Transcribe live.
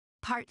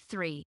Part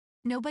 3.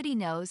 Nobody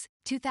Knows,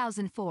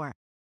 2004.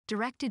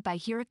 Directed by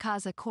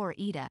Hirokazu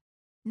Ida.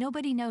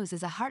 Nobody Knows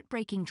is a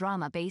heartbreaking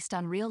drama based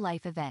on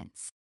real-life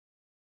events.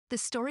 The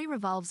story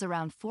revolves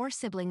around four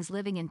siblings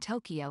living in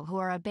Tokyo who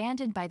are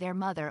abandoned by their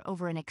mother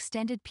over an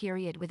extended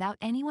period without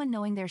anyone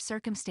knowing their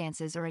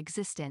circumstances or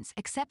existence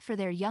except for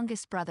their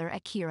youngest brother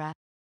Akira,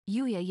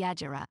 Yuya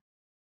Yajira.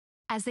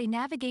 As they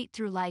navigate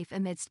through life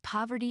amidst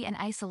poverty and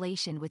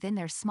isolation within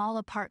their small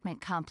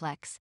apartment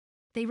complex,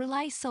 they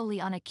rely solely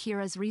on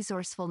Akira's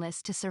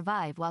resourcefulness to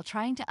survive while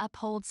trying to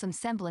uphold some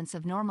semblance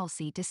of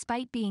normalcy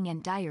despite being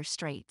in dire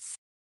straits.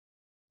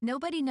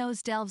 Nobody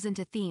Knows delves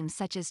into themes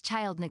such as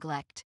child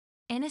neglect,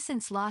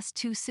 innocence lost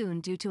too soon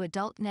due to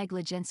adult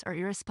negligence or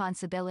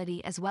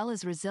irresponsibility, as well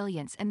as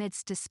resilience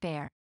amidst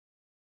despair.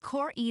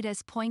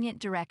 Ida's poignant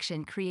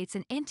direction creates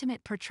an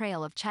intimate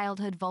portrayal of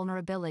childhood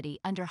vulnerability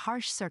under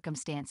harsh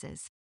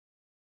circumstances.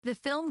 The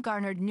film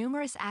garnered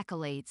numerous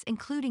accolades,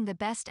 including the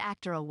Best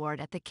Actor award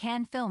at the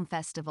Cannes Film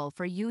Festival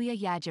for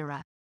Yuya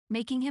Yajira,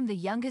 making him the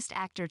youngest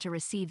actor to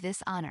receive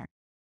this honor.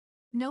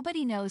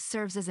 Nobody Knows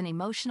serves as an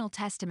emotional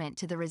testament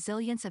to the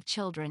resilience of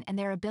children and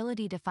their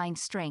ability to find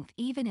strength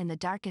even in the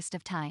darkest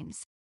of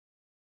times.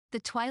 The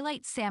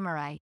Twilight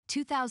Samurai,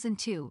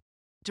 2002.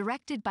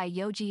 Directed by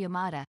Yoji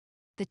Yamada,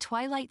 The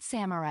Twilight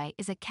Samurai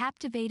is a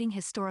captivating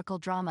historical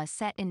drama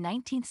set in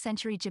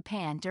 19th-century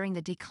Japan during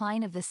the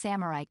decline of the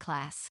samurai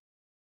class.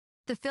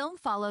 The film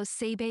follows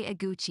Seibei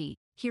Iguchi,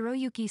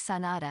 Hiroyuki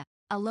Sanada,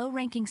 a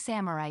low-ranking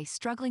samurai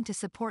struggling to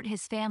support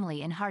his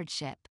family in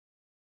hardship.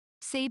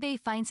 Seibei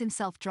finds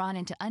himself drawn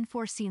into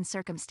unforeseen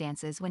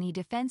circumstances when he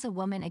defends a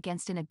woman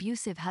against an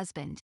abusive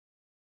husband.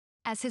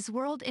 As his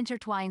world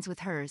intertwines with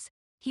hers,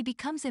 he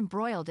becomes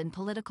embroiled in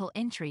political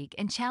intrigue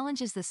and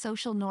challenges the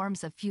social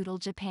norms of feudal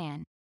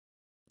Japan.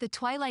 The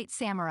Twilight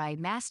Samurai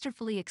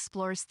masterfully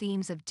explores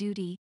themes of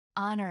duty,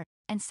 honor,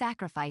 and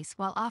sacrifice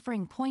while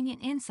offering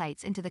poignant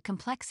insights into the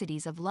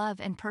complexities of love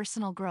and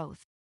personal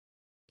growth.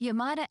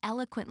 Yamada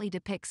eloquently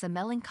depicts a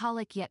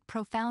melancholic yet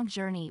profound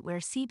journey where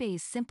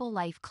Seibei's simple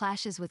life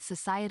clashes with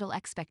societal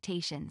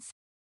expectations.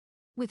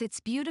 With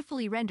its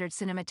beautifully rendered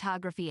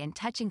cinematography and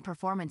touching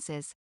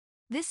performances,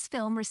 this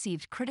film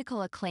received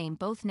critical acclaim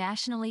both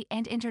nationally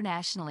and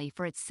internationally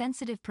for its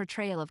sensitive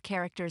portrayal of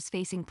characters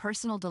facing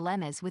personal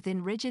dilemmas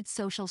within rigid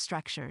social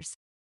structures.